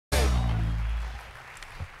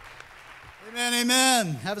Amen, amen.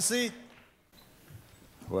 Have a seat.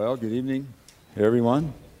 Well, good evening,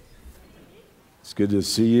 everyone. It's good to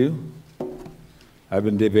see you. I've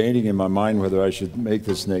been debating in my mind whether I should make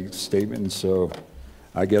this next statement, so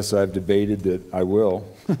I guess I've debated that I will.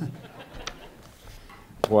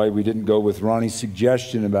 Why we didn't go with Ronnie's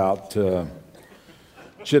suggestion about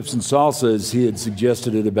chips and salsa is he had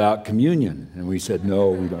suggested it about communion, and we said, no,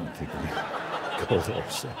 we don't think we go there.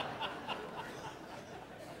 So.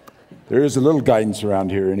 There is a little guidance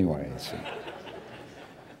around here anyway. So.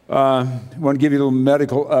 I want to give you a little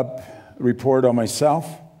medical report on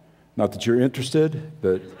myself. Not that you're interested,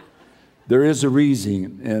 but there is a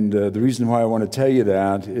reason. And the reason why I want to tell you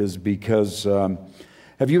that is because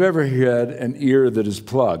have you ever had an ear that is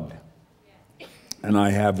plugged? And I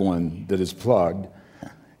have one that is plugged.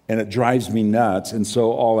 And it drives me nuts. And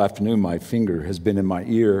so all afternoon my finger has been in my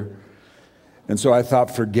ear. And so I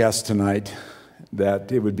thought for guests tonight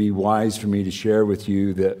that it would be wise for me to share with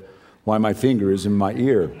you that why my finger is in my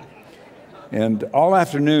ear. And all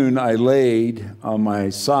afternoon I laid on my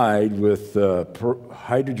side with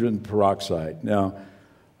hydrogen peroxide. Now,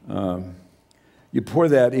 you pour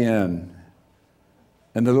that in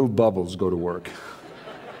and the little bubbles go to work.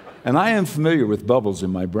 And I am familiar with bubbles in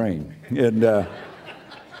my brain. And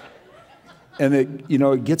it, you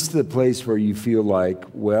know, it gets to the place where you feel like,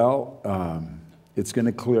 well, it's going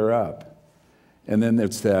to clear up. And then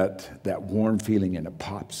there's that warm feeling and it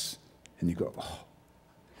pops. And you go, oh,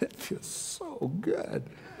 that feels so good.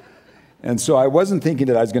 And so I wasn't thinking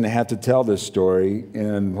that I was going to have to tell this story.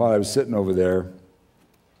 And while I was sitting over there,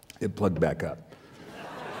 it plugged back up.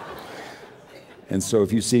 And so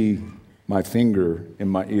if you see my finger in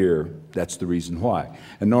my ear, that's the reason why.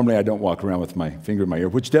 And normally I don't walk around with my finger in my ear,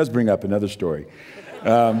 which does bring up another story.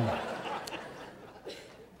 I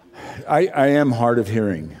am hard of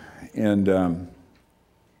hearing. And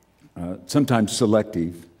sometimes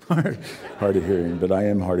selective, hard of hearing, but I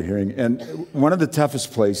am hard of hearing. And one of the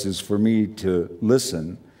toughest places for me to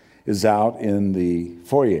listen is out in the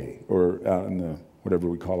foyer, or out in the, whatever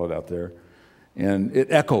we call it out there. And it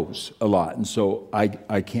echoes a lot, and so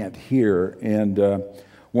I can't hear. And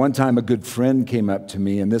one time a good friend came up to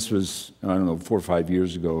me, and this was, I don't know, 4 or 5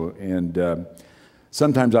 years ago, and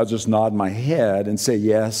sometimes I'll just nod my head and say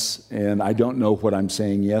yes, and I don't know what I'm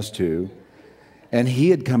saying yes to. And he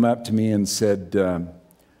had come up to me and said,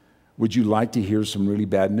 would you like to hear some really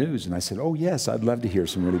bad news? And I said, oh, yes, I'd love to hear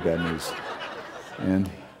some really bad news. And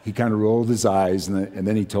he kind of rolled his eyes, and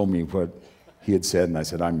then he told me what he had said, and I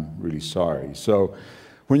said, I'm really sorry. So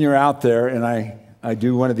when you're out there and I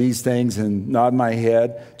do one of these things and nod my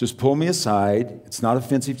head, just pull me aside. It's not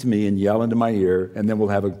offensive to me, and yell into my ear, and then we'll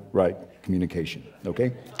have a right communication,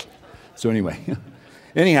 okay? So anyway,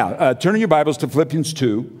 anyhow, turn in your Bibles to Philippians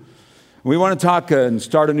 2. We want to talk and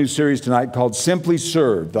start a new series tonight called Simply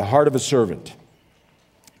Serve, the Heart of a Servant.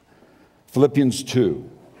 Philippians 2.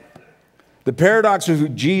 The paradox of who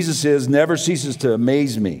Jesus is never ceases to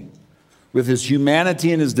amaze me with his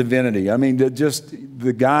humanity and his divinity. I mean,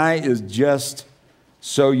 the guy is just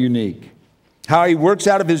so unique. How he works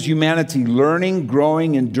out of his humanity, learning,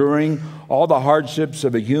 growing, enduring all the hardships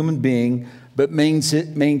of a human being, but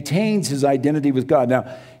maintains his identity with God.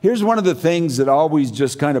 Now, here's one of the things that always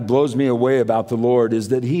just kind of blows me away about the Lord is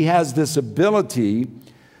that he has this ability.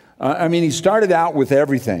 I mean, he started out with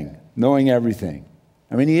everything, knowing everything.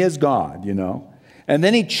 I mean, he is God, you know. And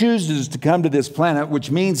then he chooses to come to this planet,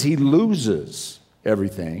 which means he loses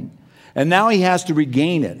everything. And now he has to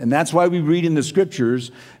regain it. And that's why we read in the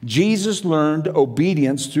scriptures, Jesus learned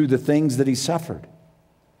obedience through the things that he suffered.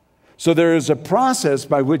 So there is a process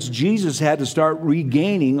by which Jesus had to start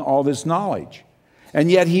regaining all this knowledge. And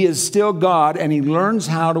yet he is still God, and he learns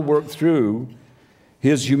how to work through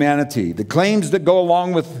his humanity. The claims that go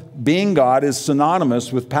along with being God is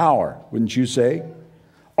synonymous with power, wouldn't you say?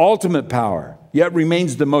 Ultimate power, yet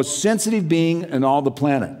remains the most sensitive being in all the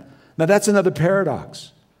planet. Now that's another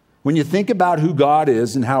paradox. When you think about who God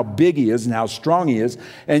is and how big he is and how strong he is,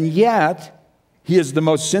 and yet he is the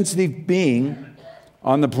most sensitive being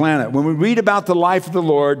on the planet. When we read about the life of the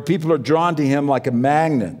Lord, people are drawn to him like a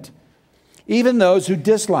magnet, even those who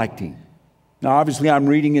disliked him. Now, obviously, I'm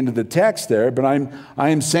reading into the text there, but I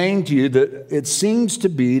am saying to you that it seems to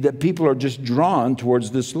be that people are just drawn towards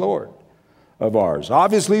this Lord of ours.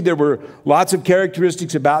 Obviously, there were lots of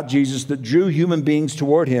characteristics about Jesus that drew human beings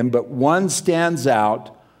toward him, but one stands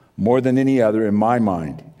out more than any other in my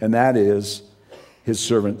mind, and that is his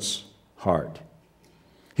servant's heart.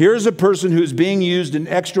 Here's a person who's being used in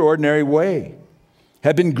an extraordinary way,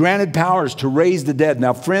 had been granted powers to raise the dead.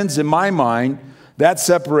 Now, friends, in my mind, that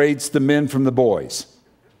separates the men from the boys.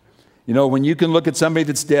 You know, when you can look at somebody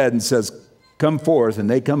that's dead and says, come forth, and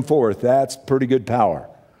they come forth, that's pretty good power.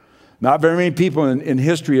 Not very many people in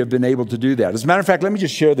history have been able to do that. As a matter of fact, let me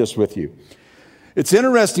just share this with you. It's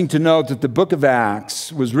interesting to note that the book of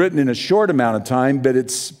Acts was written in a short amount of time, but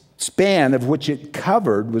its span of which it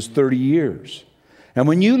covered was 30 years. And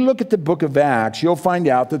when you look at the book of Acts, you'll find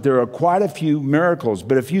out that there are quite a few miracles.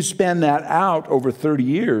 But if you span that out over 30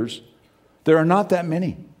 years, there are not that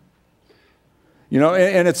many. You know,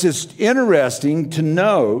 and it's just interesting to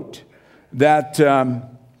note that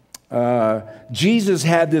Jesus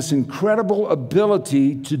had this incredible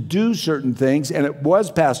ability to do certain things, and it was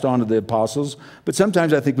passed on to the apostles. But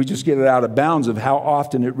sometimes I think we just get it out of bounds of how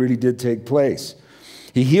often it really did take place.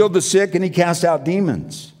 He healed the sick and he cast out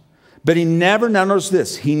demons. But he never, now notice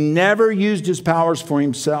this, he never used his powers for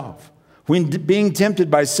himself. When being tempted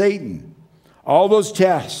by Satan, all those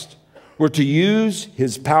tests were to use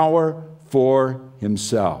his power for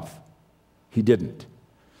himself. He didn't.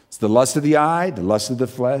 It's the lust of the eye, the lust of the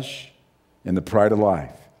flesh, and the pride of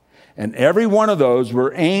life. And every one of those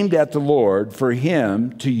were aimed at the Lord for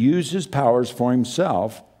him to use his powers for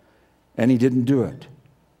himself, and he didn't do it.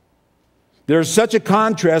 There's such a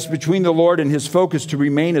contrast between the Lord and his focus to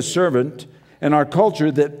remain a servant and our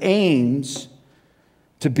culture that aims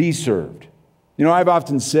to be served. You know, I've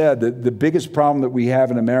often said that the biggest problem that we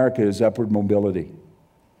have in America is upward mobility.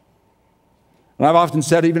 And I've often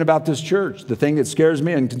said even about this church, the thing that scares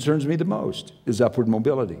me and concerns me the most is upward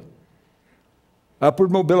mobility.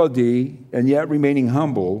 Upward mobility and yet remaining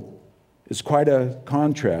humble is quite a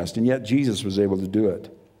contrast, and yet Jesus was able to do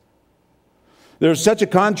it. There's such a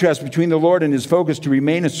contrast between the Lord and his focus to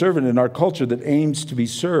remain a servant in our culture that aims to be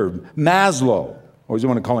served. Maslow, I always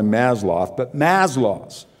want to call him Maslow, but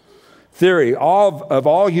Maslow's theory of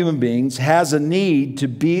all human beings has a need to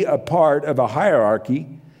be a part of a hierarchy,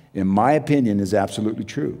 in my opinion, is absolutely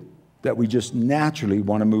true. That we just naturally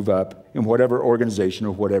want to move up in whatever organization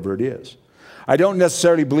or whatever it is. I don't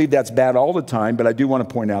necessarily believe that's bad all the time, but I do want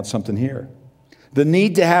to point out something here. The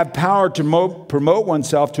need to have power to promote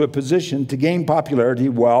oneself to a position to gain popularity,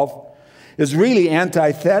 wealth, is really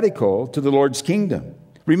antithetical to the Lord's kingdom.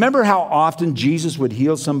 Remember how often Jesus would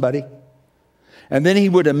heal somebody? And then he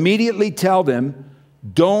would immediately tell them,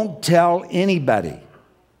 don't tell anybody.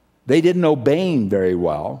 They didn't obey him very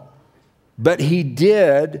well, but he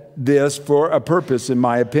did this for a purpose, in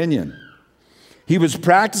my opinion. He was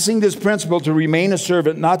practicing this principle to remain a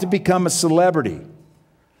servant, not to become a celebrity.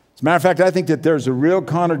 As a matter of fact, I think that there's a real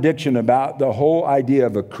contradiction about the whole idea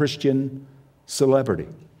of a Christian celebrity.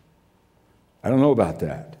 I don't know about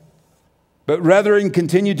that. But rather than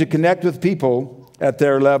continue to connect with people at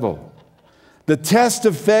their level. The test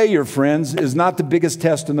of failure, friends, is not the biggest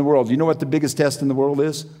test in the world. You know what the biggest test in the world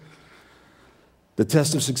is? The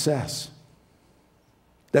test of success.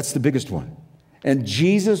 That's the biggest one. And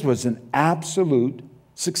Jesus was an absolute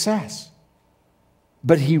success.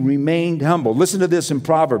 But he remained humble. Listen to this in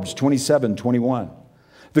Proverbs 27:21.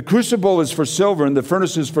 The crucible is for silver and the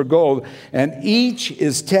furnace is for gold, and each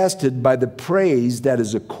is tested by the praise that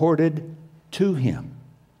is accorded to him.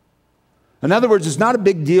 In other words, it's not a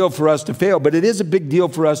big deal for us to fail, but it is a big deal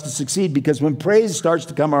for us to succeed, because when praise starts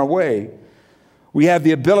to come our way, we have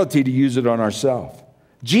the ability to use it on ourselves.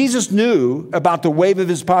 Jesus knew about the wave of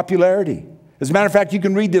his popularity. As a matter of fact, you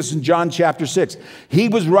can read this in John chapter 6. He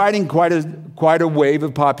was riding quite a wave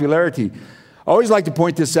of popularity. I always like to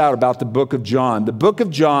point this out about the book of John. The book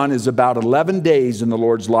of John is about 11 days in the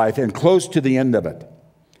Lord's life and close to the end of it.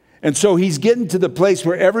 And so he's getting to the place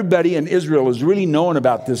where everybody in Israel is really knowing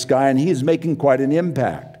about this guy, and he is making quite an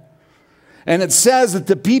impact. And it says that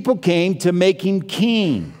the people came to make him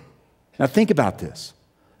king. Now think about this.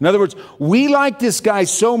 In other words, we like this guy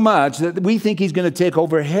so much that we think he's going to take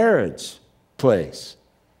over Herod's place.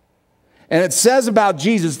 And it says about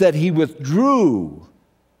Jesus that he withdrew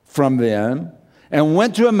from them and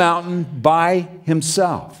went to a mountain by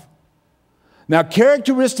himself. Now,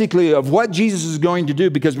 characteristically of what Jesus is going to do,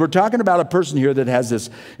 because we're talking about a person here that has this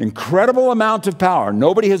incredible amount of power.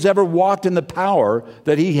 Nobody has ever walked in the power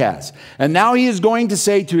that he has. And now he is going to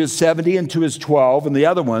say to his 70 and to his 12 and the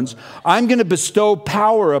other ones, I'm going to bestow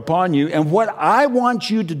power upon you. And what I want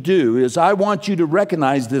you to do is I want you to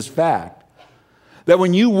recognize this fact, that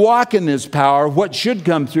when you walk in this power, what should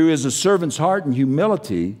come through is a servant's heart and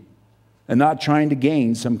humility, and not trying to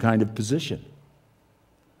gain some kind of position.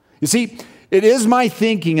 You see, it is my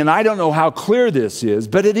thinking, and I don't know how clear this is,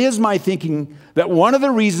 but it is my thinking that one of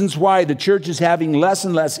the reasons why the church is having less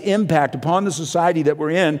and less impact upon the society that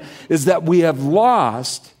we're in is that we have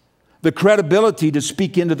lost the credibility to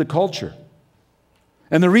speak into the culture.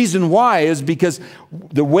 And the reason why is because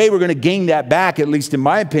the way we're going to gain that back, at least in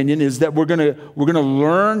my opinion, is that we're going to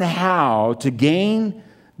learn how to gain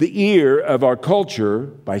the ear of our culture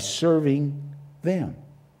by serving them.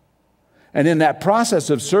 And in that process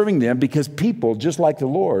of serving them, because people, just like the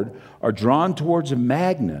Lord, are drawn towards a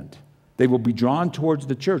magnet, they will be drawn towards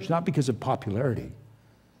the church, not because of popularity,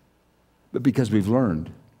 but because we've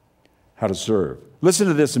learned how to serve. Listen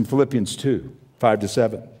to this in Philippians 2,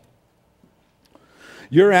 5-7.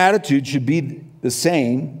 Your attitude should be the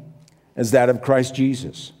same as that of Christ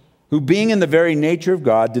Jesus, who being in the very nature of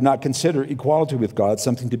God did not consider equality with God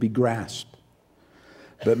something to be grasped,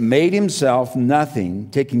 but made himself nothing,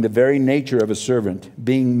 taking the very nature of a servant,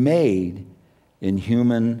 being made in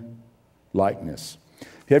human likeness.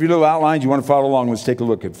 If you have your little outlines, you want to follow along, let's take a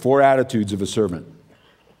look at 4 attitudes of a servant.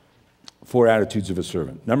 4 attitudes of a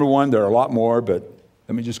servant. Number 1, there are a lot more, but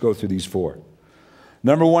let me just go through these 4.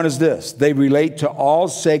 Number 1 is this: they relate to all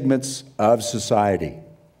segments of society.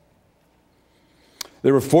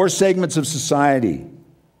 There were 4 segments of society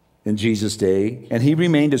in Jesus' day, and he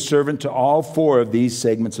remained a servant to all 4 of these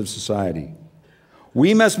segments of society.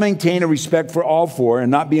 We must maintain a respect for all 4 and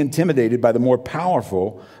not be intimidated by the more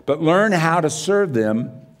powerful, but learn how to serve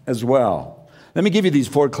them as well. Let me give you these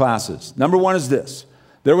 4 classes. Number 1 is this: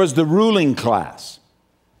 there was the ruling class.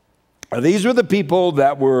 These were the people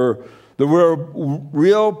that were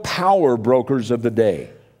real power brokers of the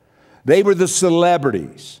day. They were the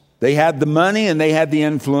celebrities. They had the money and they had the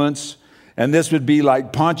influence, and this would be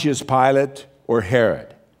like Pontius Pilate or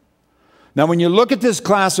Herod. Now, when you look at this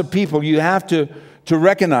class of people, you have to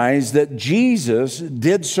recognize that Jesus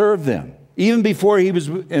did serve them, even before he was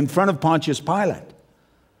in front of Pontius Pilate.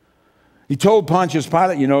 He told Pontius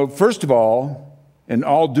Pilate, you know, first of all, in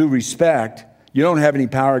all due respect, you don't have any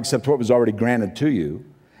power except what was already granted to you.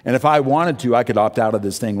 And if I wanted to, I could opt out of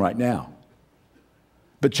this thing right now,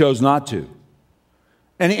 but chose not to.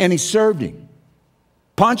 And he served him.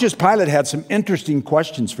 Pontius Pilate had some interesting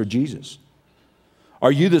questions for Jesus.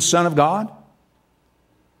 Are you the Son of God?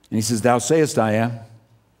 And he says, thou sayest I am. In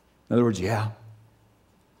other words, yeah.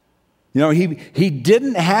 You know, he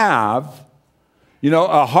didn't have,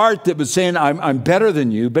 a heart that was saying, I'm better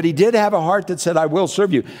than you, but he did have a heart that said, I will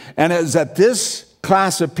serve you. And it was at this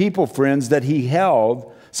class of people, friends, that he held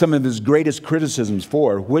some of his greatest criticisms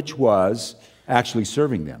for, which was actually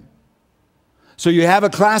serving them. So you have a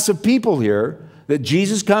class of people here that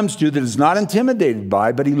Jesus comes to that is not intimidated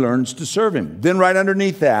by, but he learns to serve him. Then right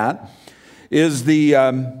underneath that is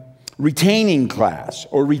the retaining class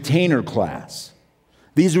or retainer class.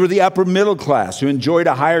 These were the upper middle class who enjoyed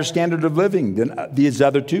a higher standard of living than these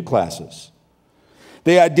other 2 classes.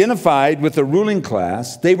 They identified with the ruling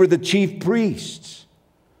class. They were the chief priests,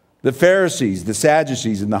 the Pharisees, the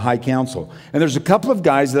Sadducees, and the high council. And there's a couple of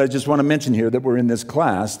guys that I just want to mention here that were in this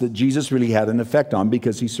class that Jesus really had an effect on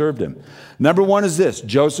because he served him. Number 1 is this: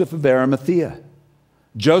 Joseph of Arimathea.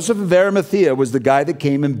 Joseph of Arimathea was the guy that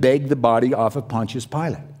came and begged the body off of Pontius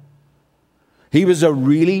Pilate. He was a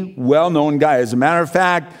really well-known guy. As a matter of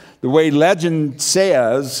fact, the way legend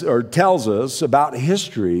says or tells us about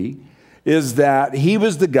history is that he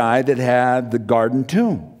was the guy that had the garden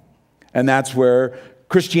tomb. And that's where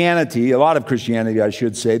Christianity, a lot of Christianity, I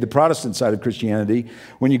should say, the Protestant side of Christianity,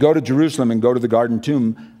 when you go to Jerusalem and go to the garden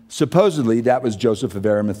tomb, supposedly that was Joseph of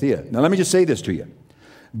Arimathea. Now, let me just say this to you.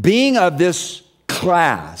 Being of this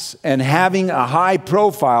class and having a high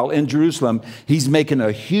profile in Jerusalem, he's making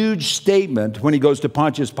a huge statement when he goes to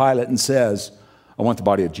Pontius Pilate and says, I want the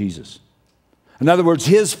body of Jesus. In other words,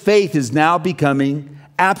 his faith is now becoming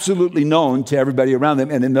absolutely known to everybody around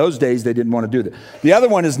them. And in those days, they didn't want to do that. The other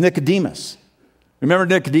one is Nicodemus. Remember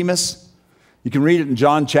Nicodemus? You can read it in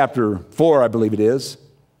John chapter 4, I believe it is.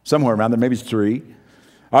 Somewhere around there, maybe it's 3.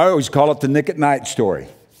 I always call it the Nick at Night story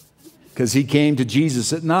because he came to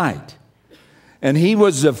Jesus at night. And he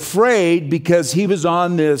was afraid because he was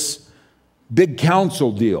on this big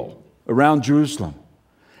council deal around Jerusalem.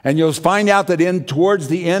 And you'll find out that towards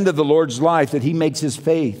the end of the Lord's life that he makes his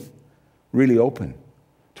faith really open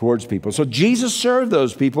towards people. So Jesus served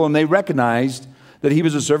those people and they recognized that he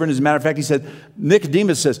was a servant. As a matter of fact, he said,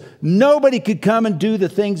 Nicodemus says, nobody could come and do the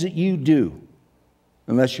things that you do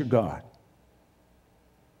unless you're God.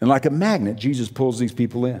 And like a magnet, Jesus pulls these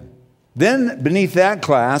people in. Then beneath that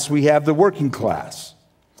class, we have the working class.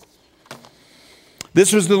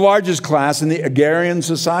 This was the largest class in the agrarian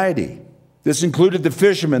society. This included the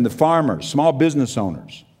fishermen, the farmers, small business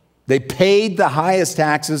owners. They paid the highest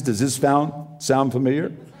taxes. Does this sound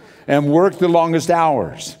familiar? And worked the longest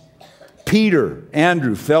hours. Peter,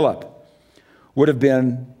 Andrew, Philip would have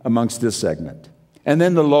been amongst this segment. And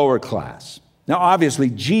then the lower class. Now, obviously,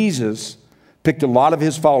 Jesus picked a lot of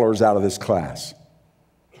his followers out of this class.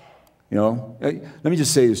 You know, let me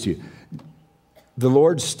just say this to you. The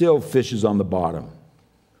Lord still fishes on the bottom.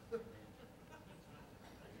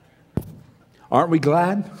 Aren't we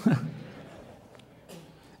glad?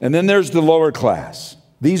 And then there's the lower class.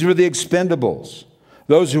 These were the expendables,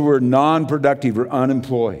 those who were non-productive or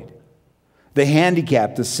unemployed, the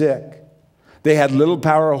handicapped, the sick. They had little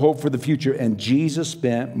power or hope for the future, and Jesus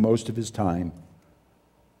spent most of his time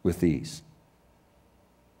with these.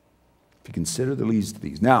 If you consider the least of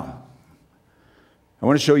these. Now, I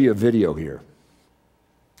want to show you a video here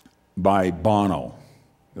by Bono,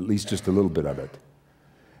 at least just a little bit of it.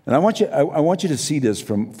 And I want you to see this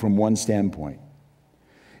from one standpoint.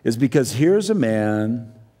 Is because here's a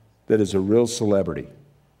man that is a real celebrity.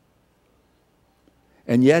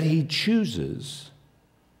 And yet he chooses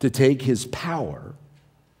to take his power,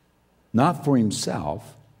 not for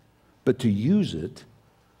himself, but to use it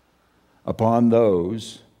upon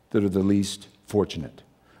those that are the least fortunate.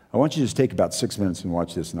 I want you to just take about 6 minutes and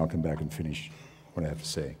watch this, and I'll come back and finish what I have to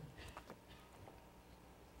say.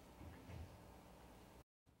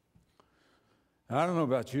 I don't know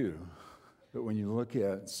about you, but when you look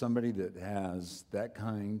at somebody that has that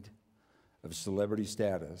kind of celebrity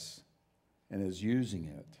status and is using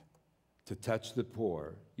it to touch the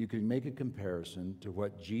poor, you can make a comparison to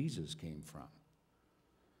what Jesus came from.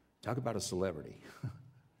 Talk about a celebrity.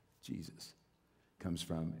 Jesus comes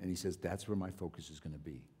from, and he says, that's where my focus is going to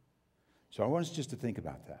be. So I want us just to think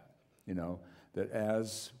about that, you know, that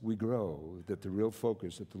as we grow, that the real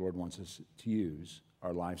focus that the Lord wants us to use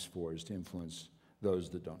our lives for is to influence those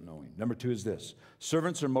that don't know him. Number 2 is this.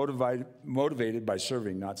 Servants are motivated by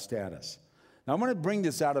serving, not status. Now, I'm going to bring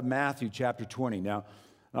this out of Matthew chapter 20. Now,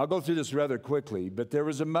 I'll go through this rather quickly, but there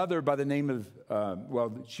was a mother by the name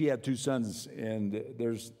of, she had 2 sons, and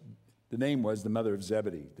the name was the mother of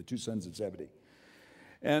Zebedee, the 2 sons of Zebedee.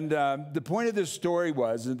 And the point of this story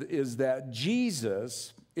is that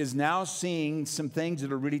Jesus is now seeing some things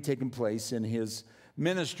that are really taking place in his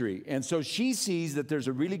ministry. And so she sees that there's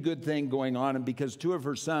a really good thing going on, and because 2 of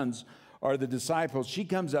her sons are the disciples, she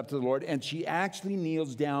comes up to the Lord, and she actually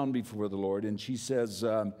kneels down before the Lord, and she says,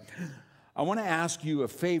 I want to ask you a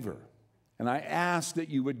favor, and I ask that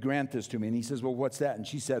you would grant this to me. And he says, well, what's that? And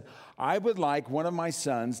she said, I would like one of my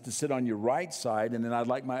sons to sit on your right side, and then I'd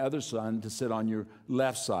like my other son to sit on your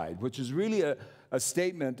left side, which is really a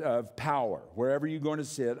statement of power. Wherever you're going to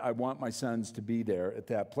sit, I want my sons to be there at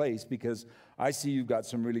that place, because I see you've got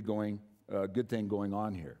some really good thing going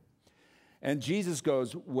on here. And Jesus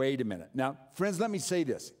goes, wait a minute. Now, friends, let me say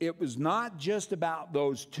this. It was not just about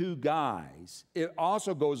those 2 guys. It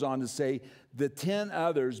also goes on to say the 10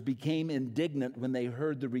 others became indignant when they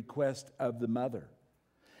heard the request of the mother.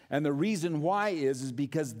 And the reason why is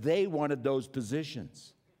because they wanted those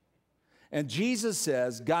positions. And Jesus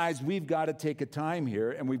says, guys, we've got to take a time here,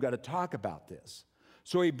 and we've got to talk about this.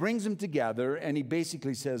 So he brings them together, and he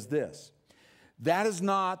basically says this. That is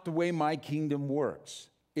not the way my kingdom works.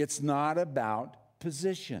 It's not about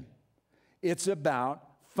position. It's about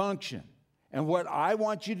function. And what I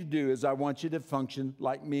want you to do is I want you to function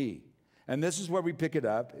like me. And this is where we pick it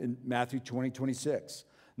up in Matthew 20:26.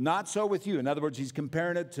 Not so with you. In other words, he's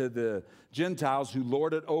comparing it to the Gentiles who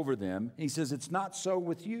lord it over them. He says, it's not so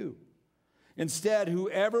with you. Instead,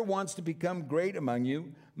 whoever wants to become great among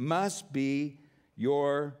you must be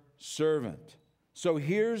your servant. So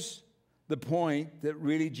here's the point that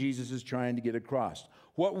really Jesus is trying to get across.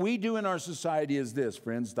 What we do in our society is this,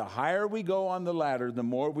 friends. The higher we go on the ladder, the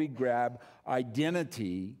more we grab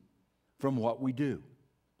identity from what we do.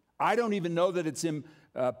 I don't even know that it's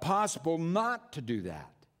possible not to do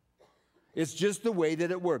that. It's just the way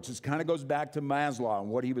that it works. It kind of goes back to Maslow and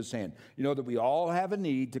what he was saying. You know, that we all have a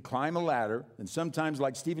need to climb a ladder. And sometimes,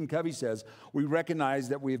 like Stephen Covey says, we recognize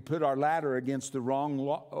that we've put our ladder against the wrong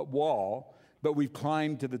wall, but we've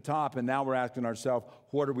climbed to the top, and now we're asking ourselves,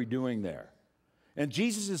 what are we doing there? And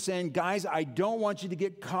Jesus is saying, guys, I don't want you to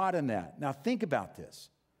get caught in that. Now, think about this.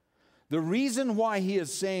 The reason why he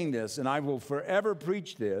is saying this, and I will forever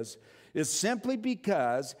preach this, is simply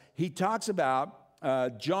because he talks about,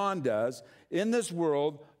 John does, in this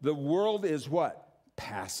world, the world is what?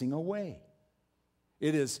 Passing away.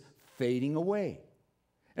 It is fading away.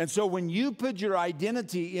 And so when you put your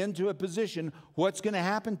identity into a position, what's going to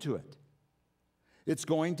happen to it? It's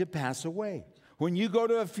going to pass away. When you go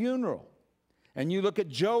to a funeral and you look at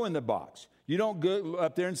Joe in the box, you don't go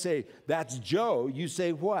up there and say, that's Joe. You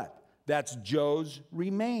say what? That's Joe's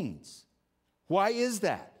remains. Why is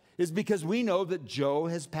that? It's because we know that Joe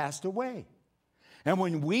has passed away. And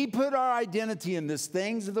when we put our identity in these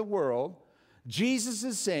things of the world, Jesus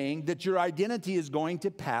is saying that your identity is going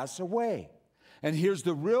to pass away. And here's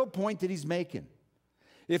the real point that he's making.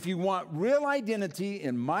 If you want real identity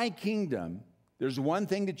in my kingdom, there's one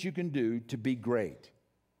thing that you can do to be great.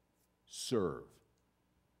 Serve.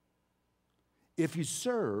 If you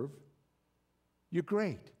serve, you're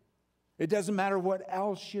great. It doesn't matter what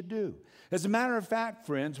else you do. As a matter of fact,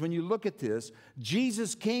 friends, when you look at this,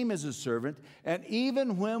 Jesus came as a servant, and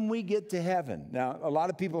even when we get to heaven, now a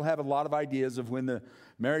lot of people have a lot of ideas of when the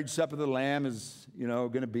marriage supper of the Lamb is,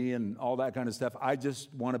 going to be and all that kind of stuff. I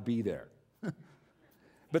just want to be there.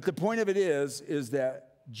 But the point of it is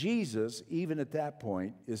that Jesus, even at that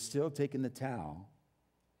point, is still taking the towel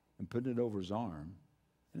and putting it over his arm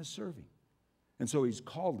and is serving. And so he's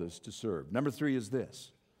called us to serve. Number 3 is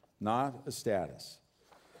this. Not a status.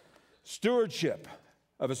 Stewardship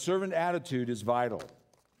of a servant attitude is vital.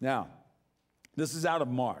 Now, this is out of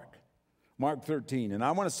Mark 13. And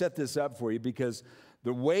I want to set this up for you because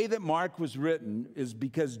the way that Mark was written is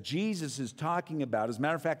because Jesus is talking about, as a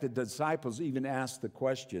matter of fact, the disciples even asked the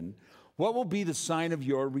question, what will be the sign of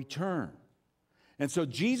your return? And so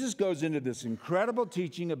Jesus goes into this incredible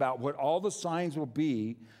teaching about what all the signs will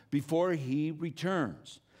be before he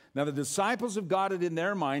returns. Now, the disciples have got it in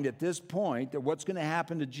their mind at this point that what's going to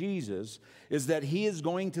happen to Jesus is that he is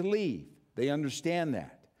going to leave. They understand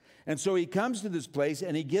that. And so he comes to this place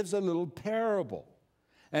and he gives a little parable.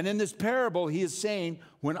 And in this parable, he is saying,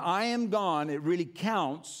 when I am gone, it really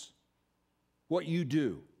counts what you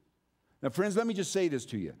do. Now, friends, let me just say this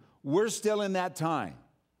to you. We're still in that time.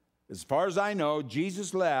 As far as I know,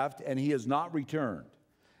 Jesus left and he has not returned.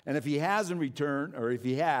 And if he hasn't returned, or if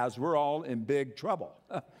he has, we're all in big trouble.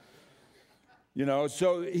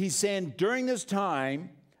 So he's saying during this time,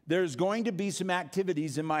 there's going to be some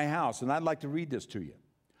activities in my house. And I'd like to read this to you.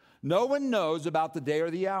 No one knows about the day or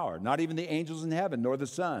the hour, not even the angels in heaven, nor the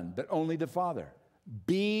Son, but only the Father.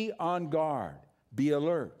 Be on guard. Be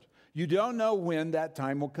alert. You don't know when that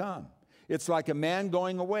time will come. It's like a man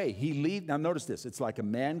going away. Now notice this. It's like a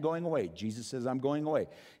man going away. Jesus says, I'm going away.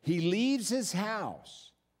 He leaves his house.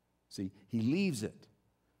 See, he leaves it,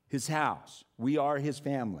 his house. We are his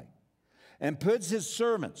family. And puts his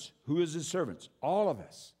servants, who is his servants? All of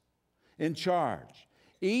us, in charge.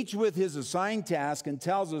 Each with his assigned task, and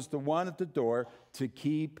tells us the one at the door to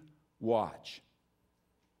keep watch.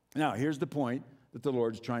 Now, here's the point that the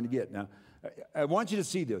Lord's trying to get. Now, I want you to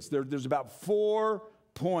see this. There's about 4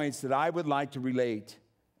 points that I would like to relate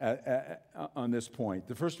on this point.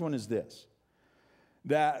 The first one is this,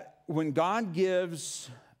 that when God gives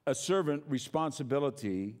a servant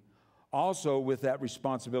responsibility, also with that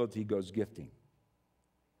responsibility goes gifting.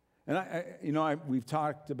 And we've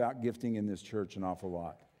talked about gifting in this church an awful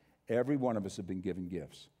lot. Every one of us have been given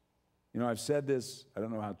gifts. I've said this, I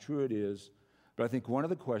don't know how true it is, but I think one of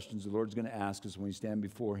the questions the Lord's going to ask us when we stand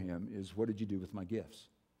before him is, what did you do with my gifts?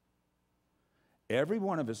 Every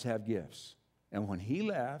one of us have gifts. And when he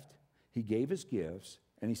left, he gave us gifts.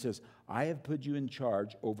 And he says, I have put you in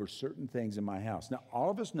charge over certain things in my house. Now,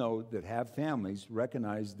 all of us know that have families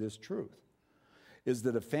recognize this truth, is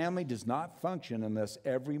that a family does not function unless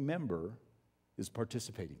every member is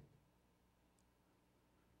participating.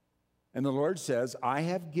 And the Lord says, I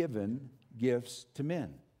have given gifts to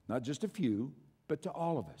men, not just a few, but to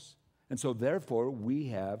all of us. And so therefore, we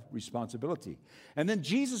have responsibility. And then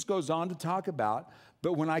Jesus goes on to talk about,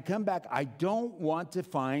 but when I come back, I don't want to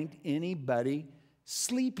find anybody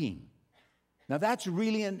sleeping. Now that's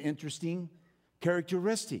really an interesting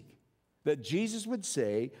characteristic that Jesus would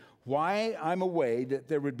say, why I'm away, that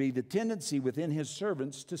there would be the tendency within his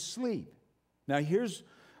servants to sleep. Now I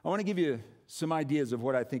want to give you some ideas of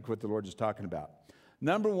what I think what the Lord is talking about.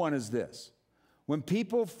 Number 1 is this. When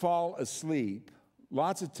people fall asleep,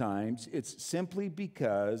 lots of times it's simply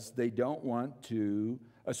because they don't want to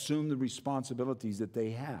assume the responsibilities that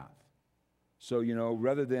they have. So,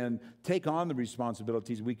 rather than take on the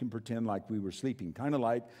responsibilities, we can pretend like we were sleeping. Kind of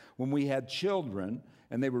like when we had children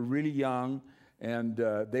and they were really young and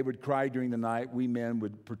they would cry during the night, we men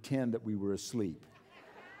would pretend that we were asleep.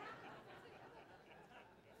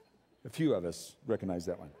 A few of us recognize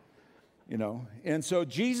that one, And so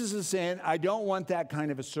Jesus is saying, I don't want that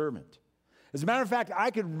kind of a servant. As a matter of fact,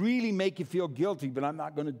 I could really make you feel guilty, but I'm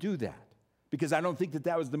not going to do that because I don't think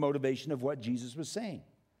that was the motivation of what Jesus was saying.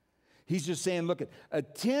 He's just saying, look, a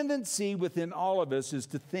tendency within all of us is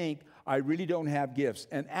to think, I really don't have gifts.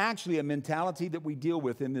 And actually, a mentality that we deal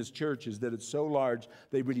with in this church is that it's so large,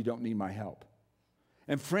 they really don't need my help.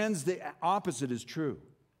 And friends, the opposite is true.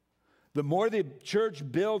 The more the church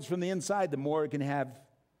builds from the inside, the more it can have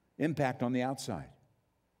impact on the outside.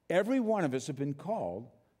 Every one of us have been called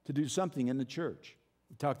to do something in the church.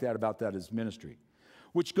 We talked about that as ministry.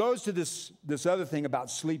 Which goes to this other thing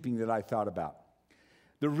about sleeping that I thought about.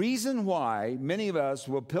 The reason why many of us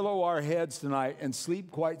will pillow our heads tonight and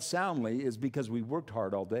sleep quite soundly is because we worked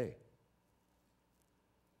hard all day.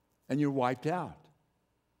 And you're wiped out.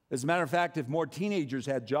 As a matter of fact, if more teenagers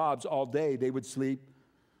had jobs all day, they would sleep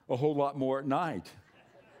a whole lot more at night.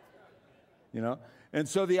 You know? And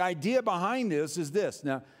so the idea behind this is this.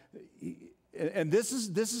 Now, and this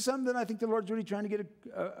is something that I think the Lord's really trying to get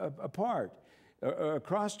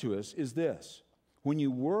across to us, is this. When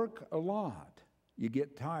you work a lot, you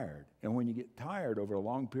get tired. And when you get tired over a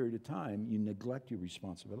long period of time, you neglect your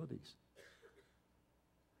responsibilities.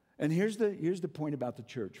 And here's the point about the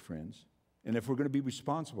church, friends. And if we're going to be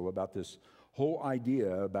responsible about this whole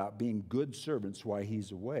idea about being good servants while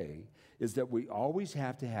He's away, is that we always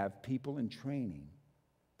have to have people in training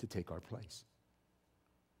to take our place.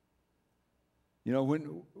 You know,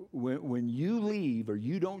 when you leave or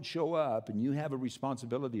you don't show up and you have a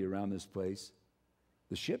responsibility around this place,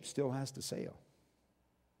 the ship still has to sail.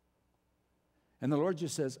 And the Lord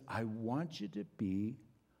just says, I want you to be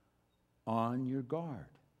on your guard,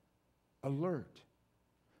 alert.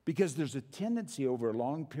 Because there's a tendency over a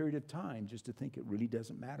long period of time just to think it really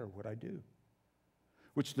doesn't matter what I do.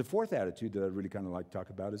 Which the fourth attitude that I really kind of like to talk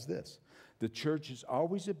about is this. The church is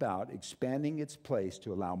always about expanding its place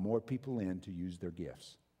to allow more people in to use their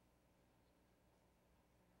gifts.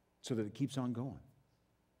 So that it keeps on going.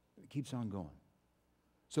 It keeps on going.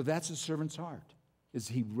 So that's a servant's heart. Is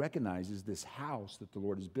he recognizes this house that the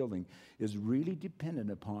Lord is building is really dependent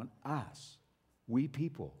upon us, we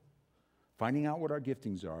people, finding out what our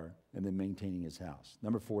giftings are and then maintaining His house.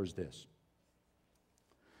 Number 4 is this.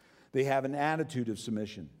 They have an attitude of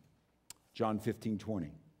submission. John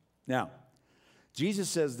 15:20. Now, Jesus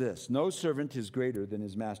says this, no servant is greater than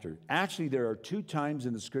his master. Actually, there are 2 times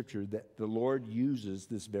in the Scripture that the Lord uses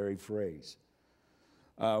this very phrase.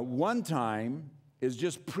 One time is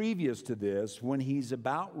just previous to this when He's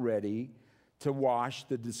about ready to wash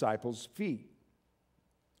the disciples' feet.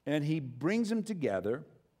 And He brings them together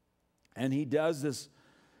and He does this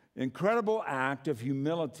incredible act of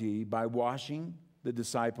humility by washing the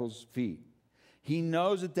disciples' feet. He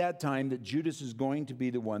knows at that time that Judas is going to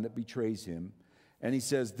be the one that betrays Him. And He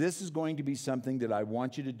says, this is going to be something that I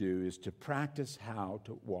want you to do, is to practice how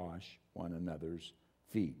to wash one another's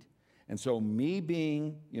feet. And so me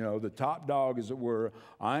being, the top dog, as it were,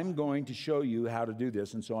 I'm going to show you how to do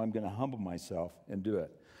this. And so I'm going to humble myself and do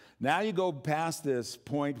it. Now you go past this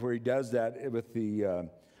point where He does that with the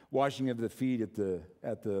washing of the feet at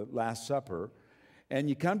the Last Supper. And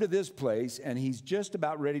you come to this place, and He's just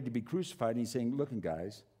about ready to be crucified. And He's saying, look,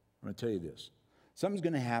 guys, I'm going to tell you this. Something's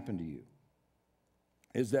going to happen to you.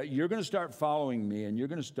 Is that you're going to start following me, and you're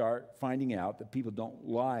going to start finding out that people don't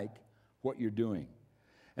like what you're doing.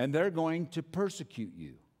 And they're going to persecute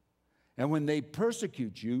you. And when they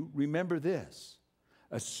persecute you, remember this.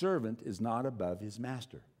 A servant is not above his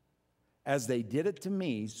master. As they did it to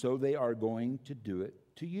me, so they are going to do it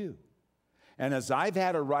to you. And as I've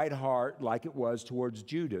had a right heart like it was towards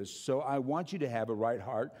Judas, so I want you to have a right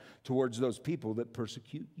heart towards those people that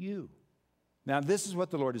persecute you. Now, this is what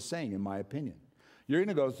the Lord is saying, in my opinion. You're going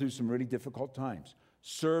to go through some really difficult times.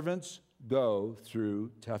 Servants go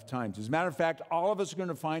through tough times. As a matter of fact, all of us are going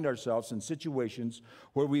to find ourselves in situations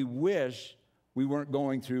where we wish we weren't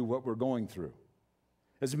going through what we're going through.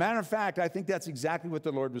 As a matter of fact, I think that's exactly what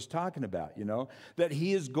the Lord was talking about, that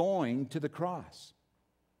He is going to the cross.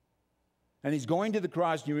 And He's going to the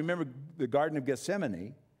cross. You remember the Garden of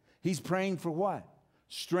Gethsemane. He's praying for what?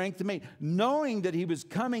 Strength to me. Knowing that He was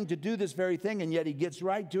coming to do this very thing, and yet He gets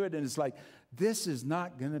right to it, and it's like, this is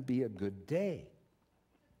not going to be a good day.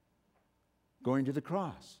 Going to the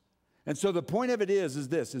cross. And so the point of it is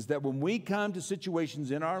that when we come to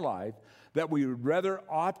situations in our life that we would rather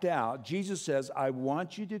opt out, Jesus says, I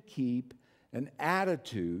want you to keep an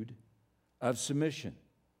attitude of submission.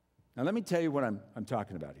 Now let me tell you what I'm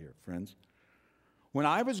talking about here, friends. When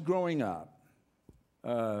I was growing up,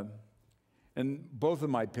 and both of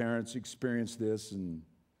my parents experienced this, and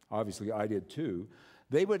obviously I did too,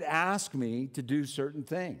 they would ask me to do certain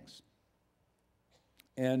things.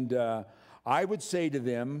 And I would say to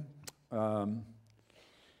them,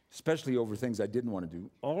 especially over things I didn't want to do,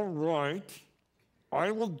 all right,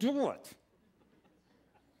 I will do it.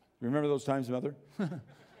 Remember those times, Mother?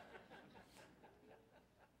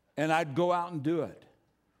 And I'd go out and do it.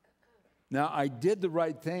 Now, I did the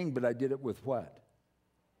right thing, but I did it with what?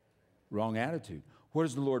 Wrong attitude. What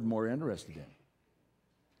is the Lord more interested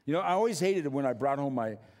in? I always hated it when I brought home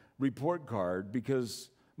my report card because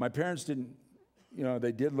my parents didn't,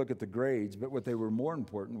 they did look at the grades, but what they were more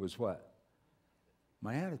important was what?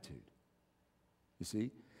 My attitude. You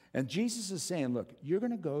see? And Jesus is saying, look, you're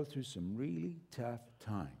going to go through some really tough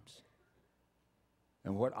times.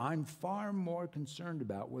 And what I'm far more concerned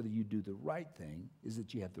about, whether you do the right thing, is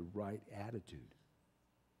that you have the right attitude.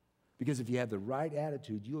 Because if you have the right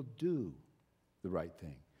attitude, you'll do the right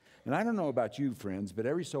thing. And I don't know about you, friends, but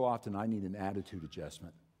every so often I need an attitude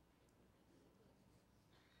adjustment.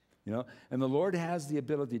 You know, and the Lord has the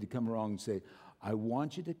ability to come along and say, I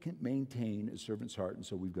want you to maintain a servant's heart, and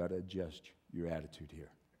so we've got to adjust your attitude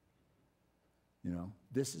here. You know,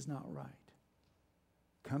 this is not right.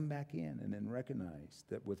 Come back in and then recognize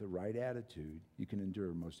that with the right attitude, you can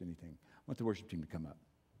endure most anything. I want the worship team to come up.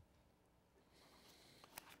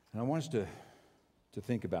 And I want us to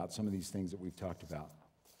think about some of these things that we've talked about.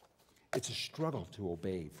 It's a struggle to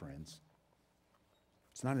obey, friends.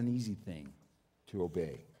 It's not an easy thing to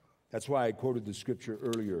obey. That's why I quoted the scripture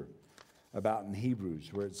earlier about in Hebrews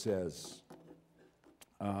where it says,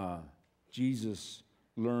 Jesus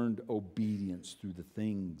learned obedience through the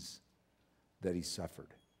things that he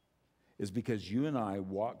suffered. Is because you and I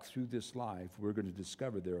walk through this life, we're going to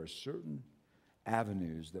discover there are certain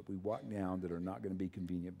avenues that we walk down that are not going to be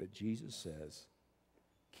convenient. But Jesus says,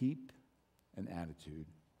 keep an attitude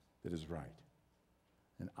that is right,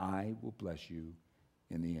 and I will bless you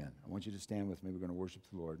in the end. I want you to stand with me. We're going to worship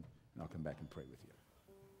the Lord, and I'll come back and pray with you.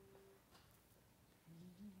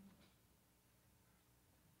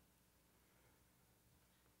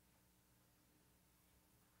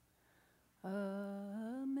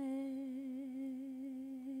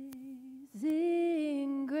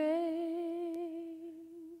 Amazing grace,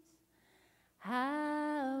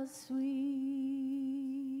 how sweet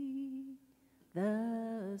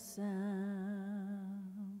the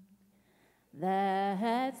sound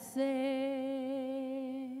that saved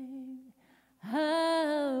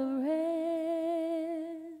a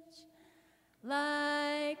wretch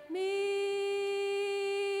like me.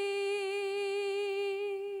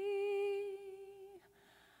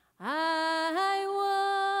 I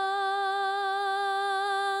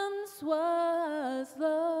once was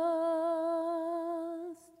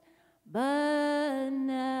lost, but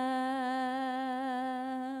now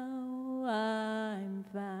I'm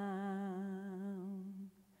found.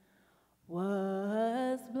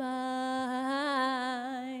 Was blind,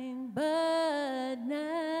 but now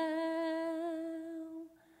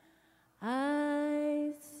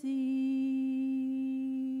I see.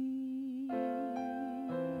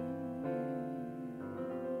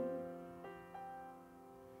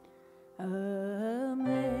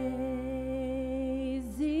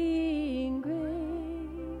 Amazing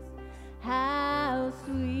grace, how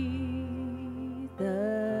sweet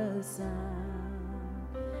the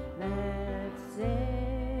sound that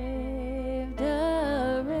saved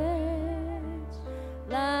a wretch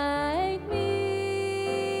like me.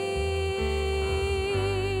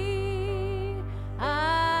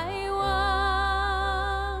 I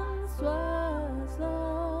once was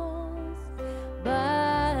lost,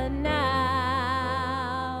 but now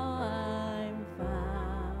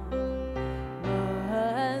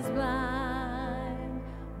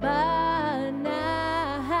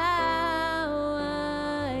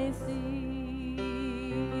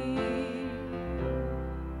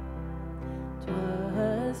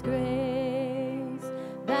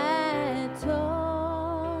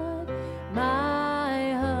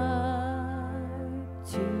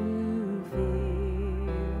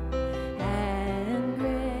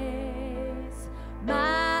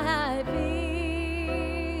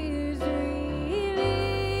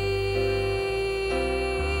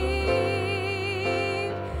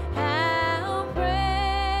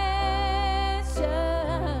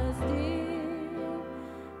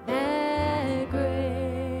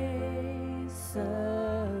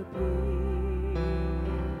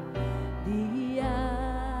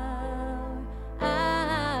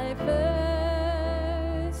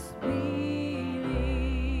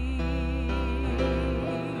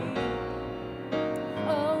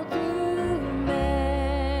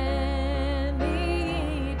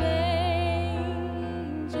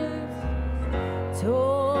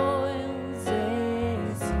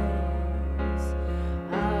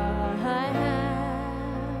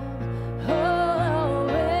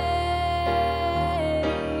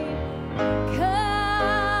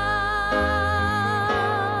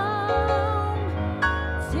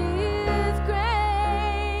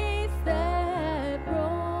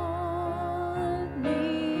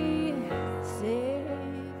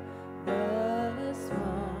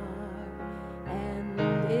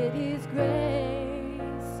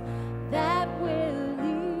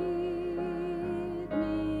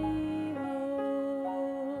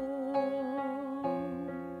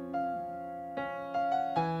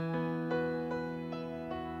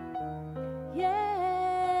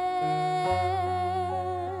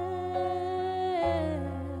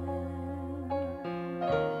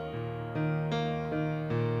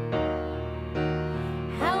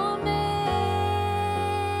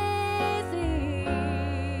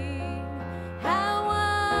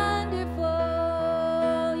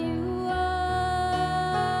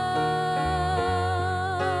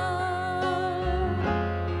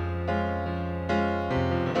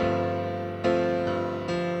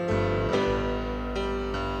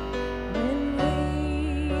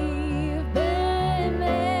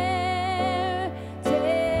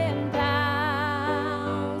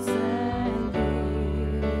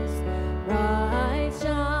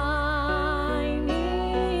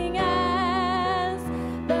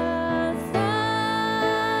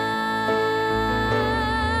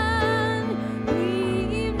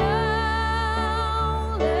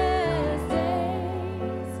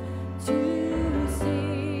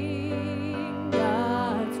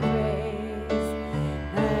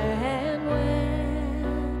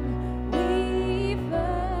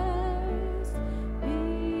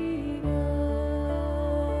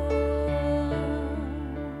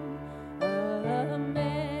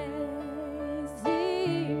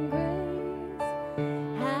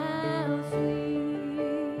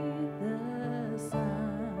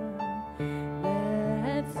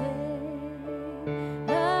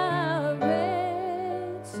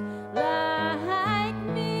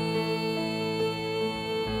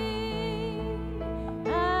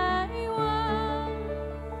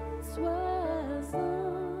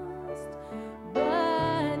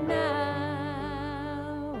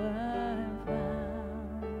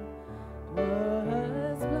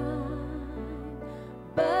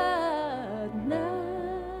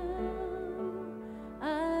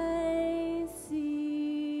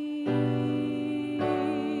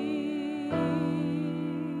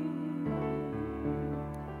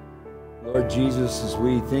Jesus, as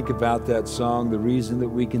we think about that song, the reason that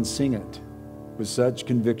we can sing it with such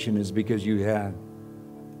conviction is because you had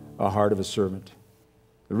a heart of a servant.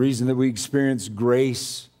 The reason that we experience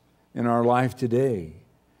grace in our life today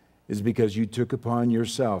is because you took upon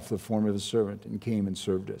yourself the form of a servant and came and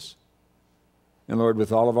served us. And Lord,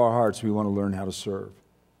 with all of our hearts, we want to learn how to serve.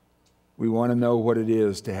 We want to know what it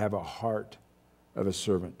is to have a heart of a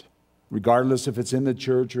servant, regardless if it's in the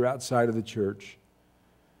church or outside of the church,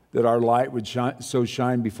 that our light would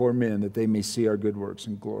shine before men that they may see our good works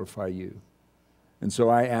and glorify you. And so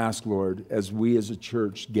I ask, Lord, as we as a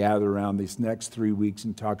church gather around these next 3 weeks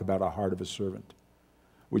and talk about a heart of a servant,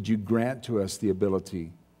 would you grant to us the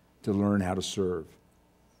ability to learn how to serve,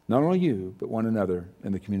 not only you, but one another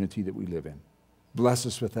and the community that we live in. Bless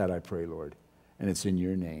us with that, I pray, Lord. And it's in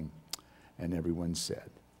your name. And everyone said.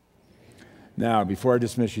 Now, before I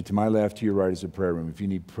dismiss you, to my left, to your right is a prayer room. If you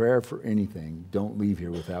need prayer for anything, don't leave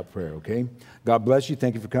here without prayer, okay? God bless you.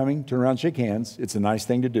 Thank you for coming. Turn around, shake hands. It's a nice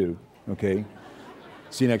thing to do, okay?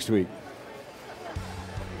 See you next week.